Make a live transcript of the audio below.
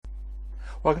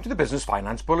Welcome to the Business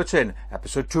Finance Bulletin,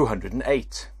 episode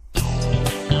 208. Looking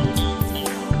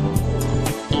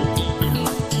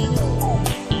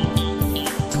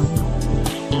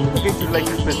to the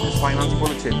latest Business Finance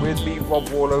Bulletin with me, Rob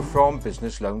Warlow from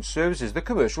Business Loan Services, the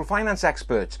commercial finance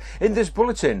experts. In this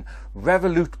bulletin,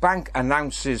 Revolut Bank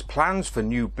announces plans for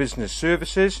new business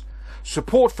services,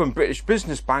 support from British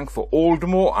Business Bank for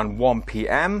Aldermore and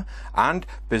 1PM, and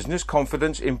business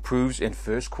confidence improves in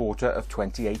first quarter of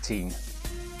 2018.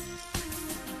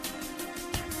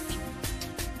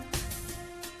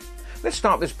 Let's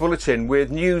start this bulletin with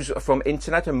news from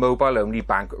internet and mobile-only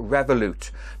bank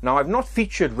Revolut. Now, I've not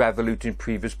featured Revolut in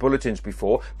previous bulletins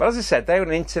before, but as I said, they're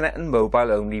an internet and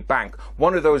mobile-only bank.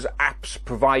 One of those apps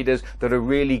providers that are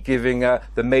really giving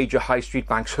the major high street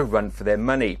banks a run for their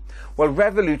money. Well,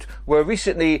 Revolut were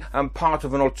recently part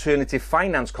of an alternative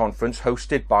finance conference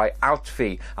hosted by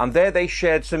AltFi, and there they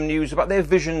shared some news about their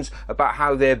visions about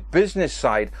how their business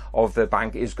side of the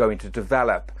bank is going to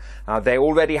develop. They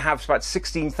already have about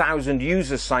 16,000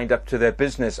 users signed up to their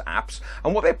business apps,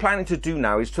 and what they're planning to do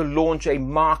now is to launch a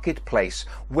marketplace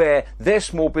where their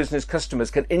small business customers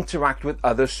can interact with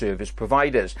other service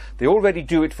providers. They already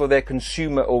do it for their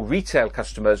consumer or retail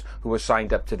customers who are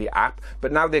signed up to the app,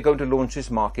 but now they're going to launch this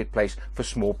marketplace for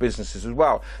small businesses as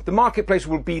well. The marketplace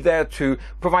will be there to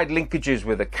provide linkages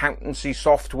with accountancy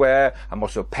software and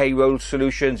also payroll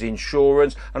solutions,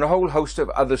 insurance, and a whole host of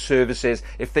other services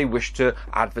if they wish to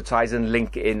advertise and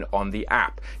link in on the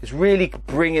app. It's really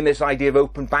bringing this idea of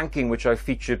open banking, which I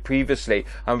featured previously,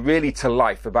 really to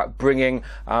life, about bringing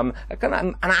an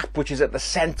app which is at the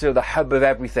center, the hub of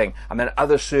everything, and then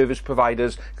other service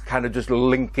providers kind of just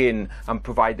link in and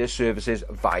provide their services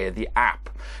via the app.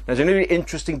 Now, there's a really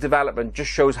interesting development, just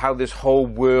shows how this whole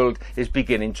world is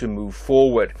beginning to move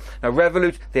forward. Now,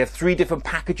 Revolut, they have 3 different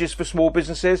packages for small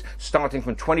businesses, starting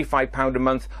from £25 a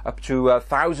month up to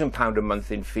 £1,000 a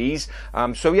month in fees.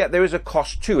 So yeah, there is a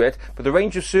cost to it, but the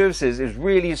range of services is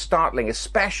really startling,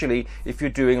 especially if you're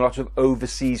doing a lot of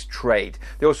overseas trade.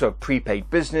 They also have prepaid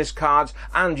business cards,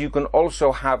 and you can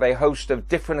also have a host of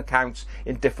different accounts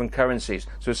in different currencies.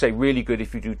 So it's really good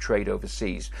if you do trade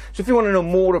overseas. So if you want to know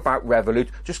more about Revolut,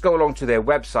 just go along to their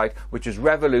website, which is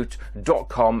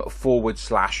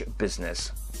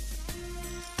revolut.com/business.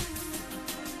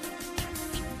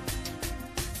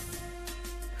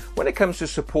 When it comes to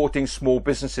supporting small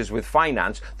businesses with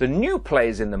finance, the new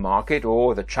players in the market,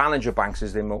 or the challenger banks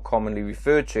as they're more commonly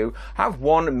referred to, have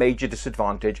one major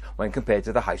disadvantage when compared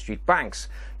to the high street banks.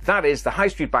 That is, the high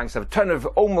street banks have a ton of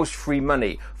almost free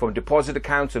money from deposit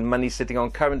accounts and money sitting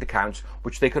on current accounts,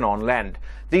 which they can on-lend.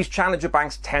 These challenger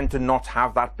banks tend to not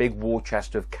have that big war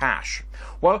chest of cash.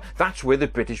 Well, that's where the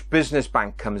British Business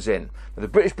Bank comes in. The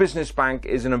British Business Bank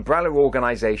is an umbrella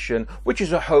organisation which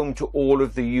is a home to all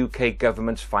of the UK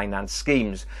government's finance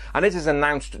schemes, and it has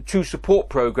announced 2 support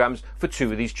programmes for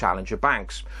 2 of these challenger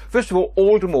banks. First of all,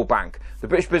 Aldermore Bank. The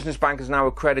British Business Bank has now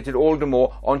accredited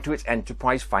Aldermore onto its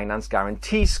Enterprise Finance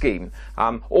Guarantee scheme.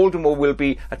 Aldermore will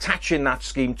be attaching that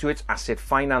scheme to its asset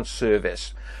finance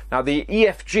service. Now, the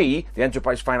EFG, the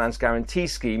Enterprise Finance Guarantee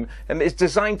Scheme, is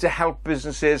designed to help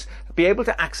businesses be able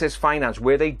to access finance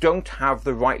where they don't have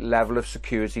the right level of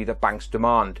security that banks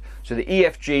demand. So the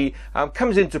EFG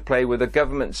comes into play where the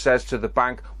government says to the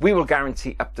bank, we will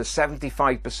guarantee up to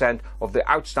 75% of the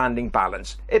outstanding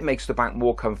balance. It makes the bank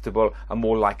more comfortable and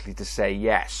more likely to say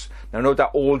yes. Now, note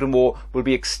that Aldermore will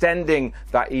be extending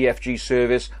that EFG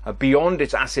service beyond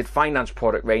its asset finance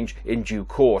product range in due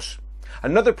course.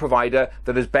 Another provider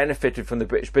that has benefited from the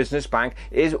British Business Bank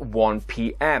is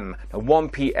 1PM. Now,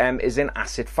 1PM is an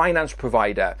asset finance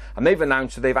provider, and they've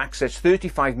announced that they've accessed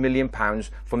 £35 million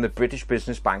from the British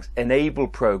Business Bank's Enable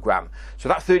programme. So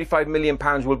that £35 million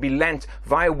will be lent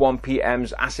via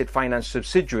 1PM's asset finance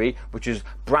subsidiary, which is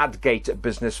Bradgate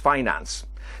Business Finance.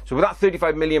 So with that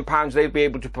 £35 million, they'll be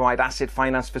able to provide asset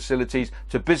finance facilities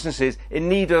to businesses in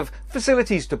need of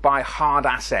facilities to buy hard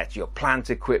assets, your plant,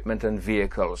 equipment and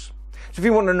vehicles. So if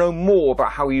you want to know more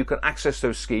about how you can access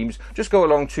those schemes, just go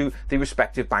along to the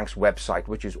respective bank's website,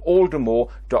 which is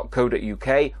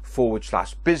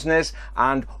aldermore.co.uk/business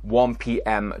and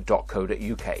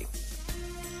 1pm.co.uk.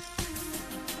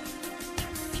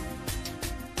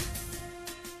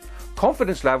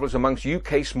 Confidence levels amongst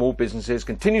UK small businesses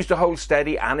continues to hold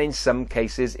steady and in some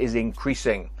cases is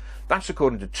increasing. That's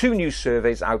according to 2 new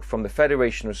surveys out from the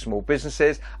Federation of Small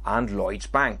Businesses and Lloyds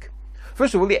Bank.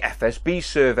 First of all, the FSB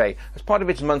survey, as part of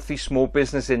its monthly Small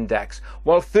Business Index,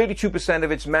 while 32%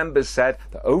 of its members said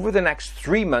that over the next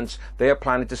 3 months they are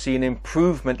planning to see an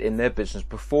improvement in their business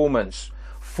performance.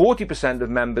 40% of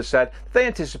members said they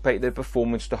anticipate their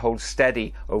performance to hold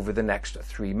steady over the next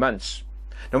 3 months.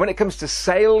 Now, when it comes to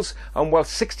sales, well,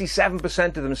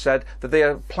 67% of them said that they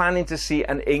are planning to see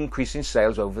an increase in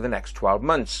sales over the next 12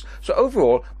 months. So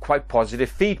overall, quite positive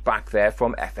feedback there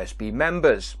from FSB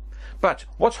members. But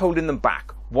what's holding them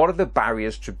back? What are the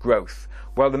barriers to growth?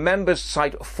 Well, the members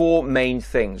cite four main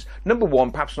things. Number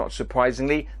one, perhaps not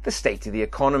surprisingly, the state of the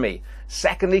economy.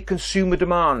 Secondly, consumer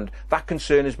demand. That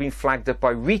concern has been flagged up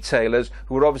by retailers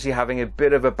who are obviously having a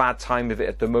bit of a bad time of it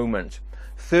at the moment.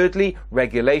 Thirdly,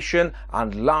 regulation.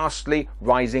 And lastly,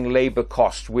 rising labour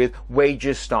costs with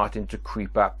wages starting to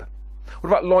creep up. What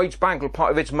about Lloyds Bank? Well,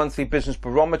 part of its monthly business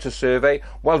barometer survey,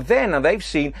 well, they've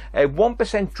seen a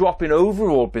 1% drop in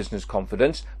overall business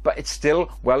confidence, but it's still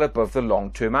well above the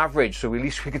long-term average. So at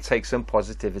least we can take some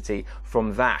positivity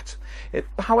from that.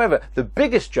 However, the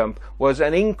biggest jump was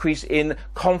an increase in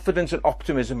confidence and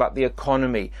optimism about the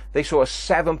economy. They saw a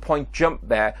 7-point jump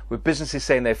there, with businesses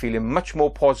saying they're feeling much more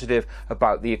positive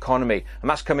about the economy. And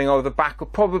that's coming over the back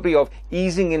of probably of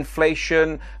easing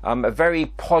inflation, a very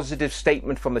positive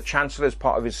statement from the Chancellor as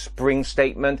part of his spring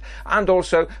statement, and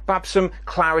also perhaps some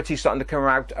clarity starting to come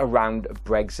out around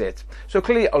Brexit. So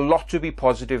clearly a lot to be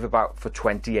positive about for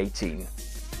 2018.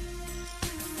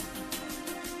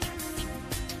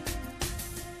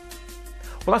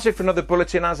 Well, that's it for another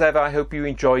bulletin. As ever, I hope you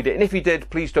enjoyed it. And if you did,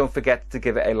 please don't forget to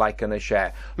give it a like and a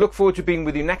share. Look forward to being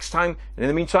with you next time. And in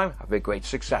the meantime, have a great,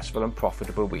 successful and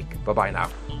profitable week. Bye-bye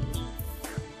now.